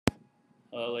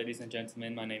Hello, ladies and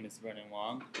gentlemen. My name is Vernon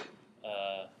Wong.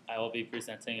 I will be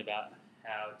presenting about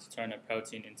how to turn a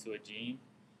protein into a gene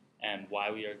and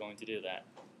why we are going to do that.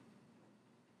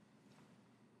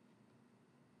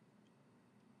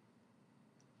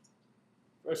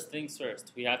 First things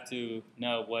first, we have to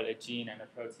know what a gene and a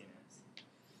protein is.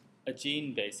 A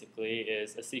gene basically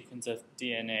is a sequence of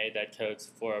DNA that codes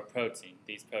for a protein.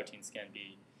 These proteins can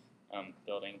be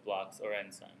building blocks or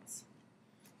enzymes.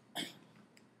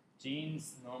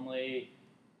 Genes normally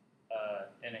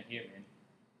in a human,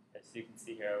 as you can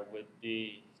see here, would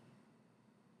be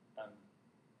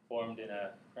formed in a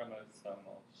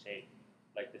chromosomal shape,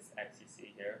 like this X you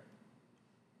see here.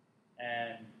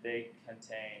 And they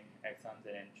contain exons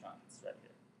and introns right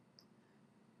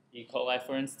here. E. coli,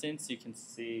 for instance, you can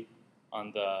see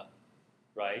on the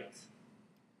right,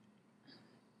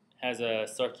 has a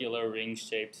circular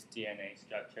ring-shaped DNA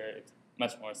structure. It's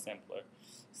much more simpler.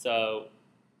 So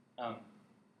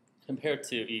compared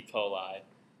to E. coli,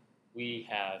 we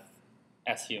have,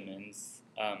 as humans,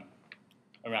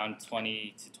 around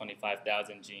 20 to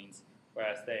 25,000 genes,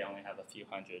 whereas they only have a few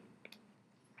hundred.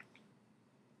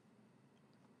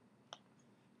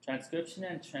 Transcription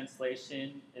and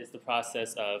translation is the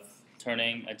process of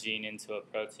turning a gene into a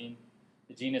protein.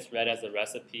 The gene is read as a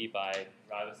recipe by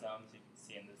ribosomes. You can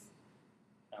see in this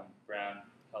brown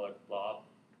colored blob.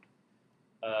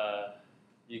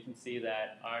 You can see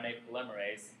that RNA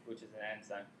polymerase, which is an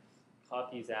enzyme,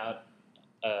 copies out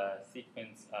a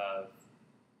sequence of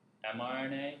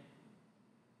mRNA.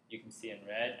 You can see in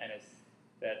red, and it's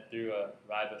fed through a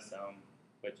ribosome,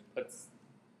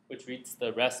 which reads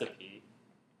the recipe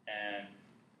and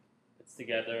puts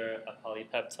together a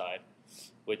polypeptide,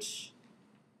 which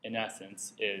in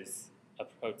essence is a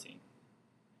protein.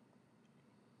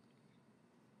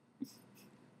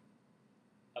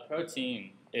 A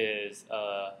protein is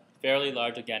a fairly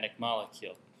large organic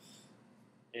molecule.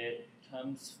 It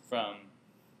comes from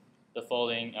the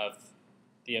folding of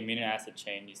the amino acid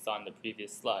chain you saw in the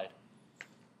previous slide.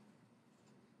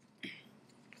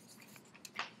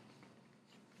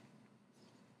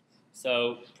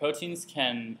 So proteins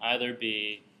can either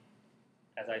be,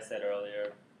 as I said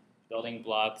earlier, building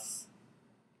blocks,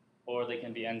 or they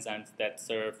can be enzymes that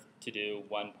serve to do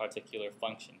one particular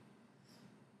function.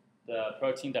 The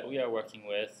protein that we are working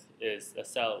with is a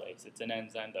cellulase. It's an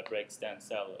enzyme that breaks down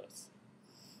cellulose.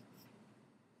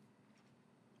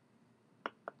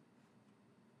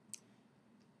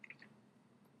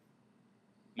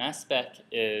 Mass spec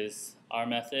is our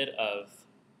method of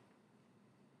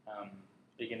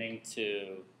beginning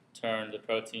to turn the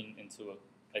protein into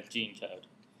a gene code.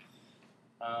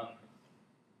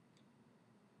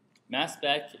 Mass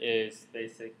spec is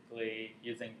basically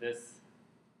using this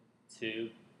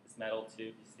tube, this metal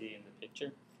tube you see in the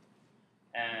picture,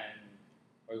 and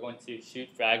we're going to shoot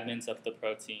fragments of the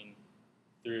protein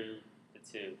through the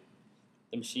tube.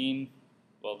 The machine,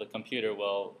 well, the computer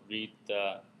will read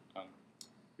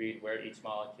where each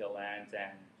molecule lands,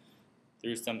 and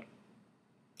through some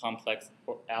complex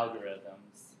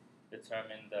algorithms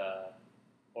determine the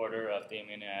order of the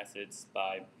amino acids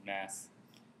by mass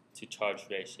to charge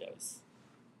ratios.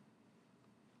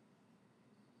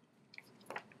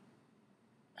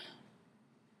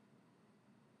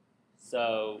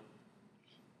 So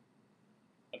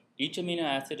each amino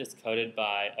acid is coded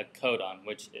by a codon,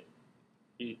 which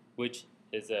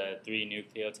is a 3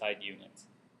 nucleotide unit.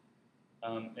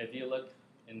 If you look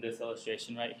in this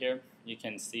illustration right here, you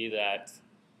can see that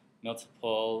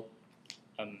multiple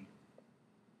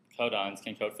codons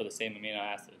can code for the same amino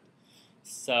acid.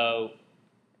 So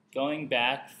going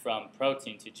back from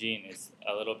protein to gene is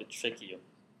a little bit trickier.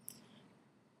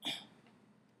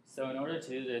 So in order to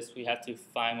do this, we have to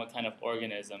find what kind of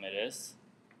organism it is,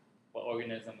 what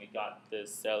organism we got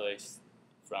this cellulase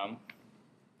from,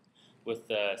 with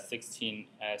the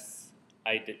 16S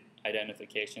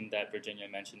identification that Virginia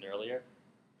mentioned earlier.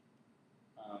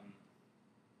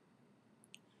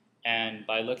 And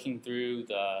by looking through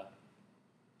the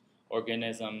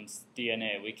organism's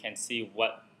DNA, we can see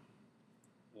what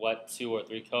 2 or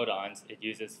 3 codons it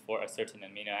uses for a certain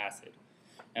amino acid.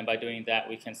 And by doing that,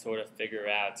 we can sort of figure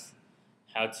out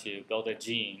how to build a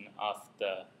gene off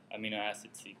the amino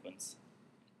acid sequence.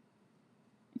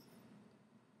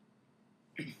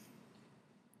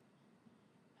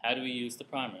 How do we use the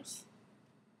primers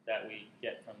that we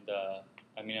get from the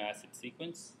amino acid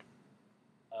sequence?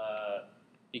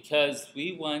 Because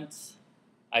we want,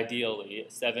 ideally,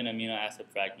 7 amino acid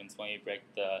fragments when we break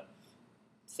the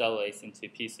cellulase into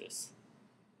pieces.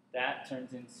 That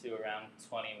turns into around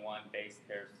 21 base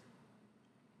pairs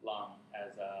long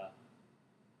as a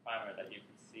primer that you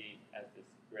can see as this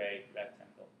gray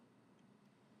rectangle.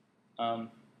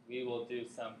 we will do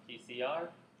some PCR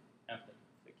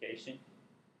amplification,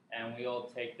 and we'll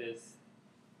take this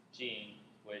gene,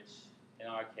 which in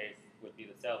our case would be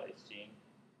the cellase gene,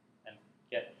 and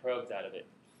get probes out of it.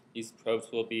 These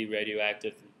probes will be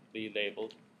radioactively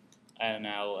labeled, and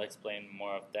I'll explain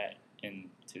more of that in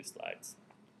 2 slides.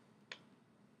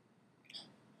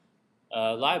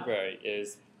 Library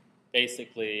is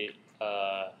basically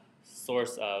a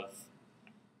source of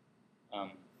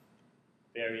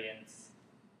variants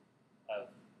of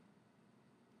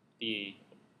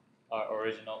our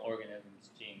original organism's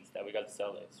genes that we got the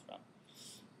cellase from.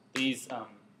 These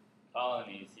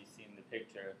colonies you see in the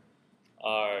picture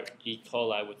are E.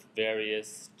 coli with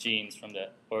various genes from the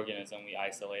organism we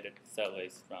isolated the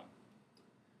cellase from.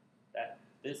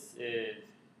 This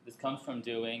comes from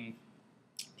doing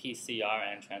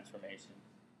PCR and transformation,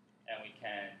 and we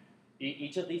can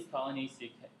each of these colonies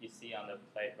you see on the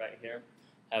plate right here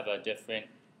have a different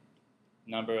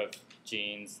number of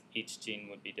genes. Each gene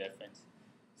would be different.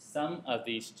 Some of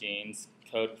these genes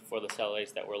code for the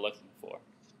cellase that we're looking for.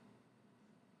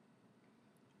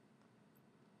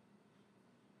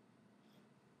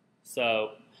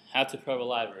 So, how to probe a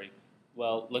library?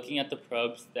 Well, looking at the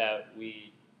probes that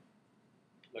we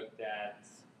looked at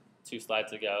 2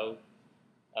 slides ago,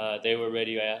 they were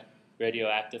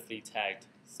radioactively tagged.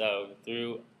 So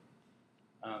in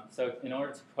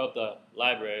order to probe the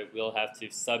library, we'll have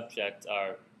to subject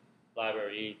our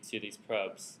library to these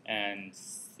probes and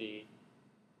see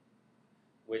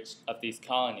which of these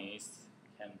colonies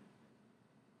can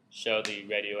show the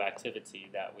radioactivity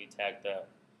that we tagged the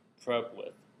probe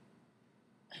with.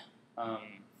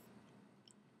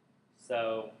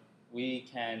 So we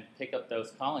can pick up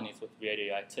those colonies with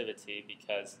radioactivity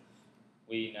because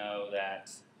we know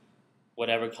that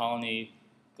whatever colony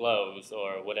glows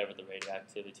or wherever the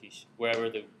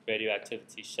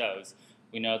radioactivity shows,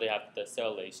 we know they have the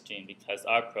cellase gene because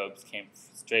our probes came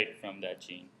straight from that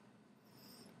gene.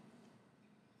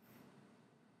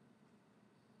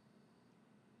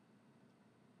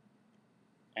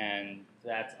 And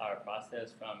that's our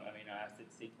process from amino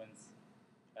acid sequence.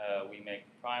 We make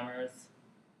primers,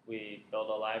 we build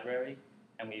a library,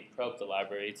 and we probe the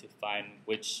library to find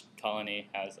which colony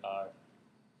has our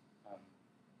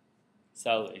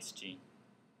cellase gene.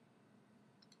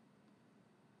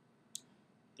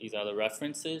 These are the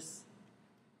references.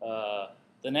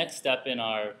 The next step in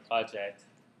our project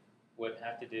would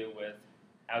have to do with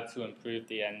how to improve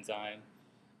the enzyme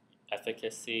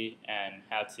efficacy and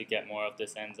how to get more of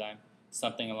this enzyme,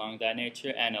 something along that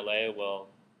nature, and Alea will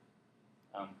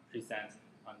present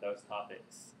on those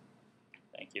topics.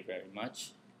 Thank you very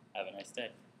much. Have a nice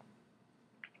day.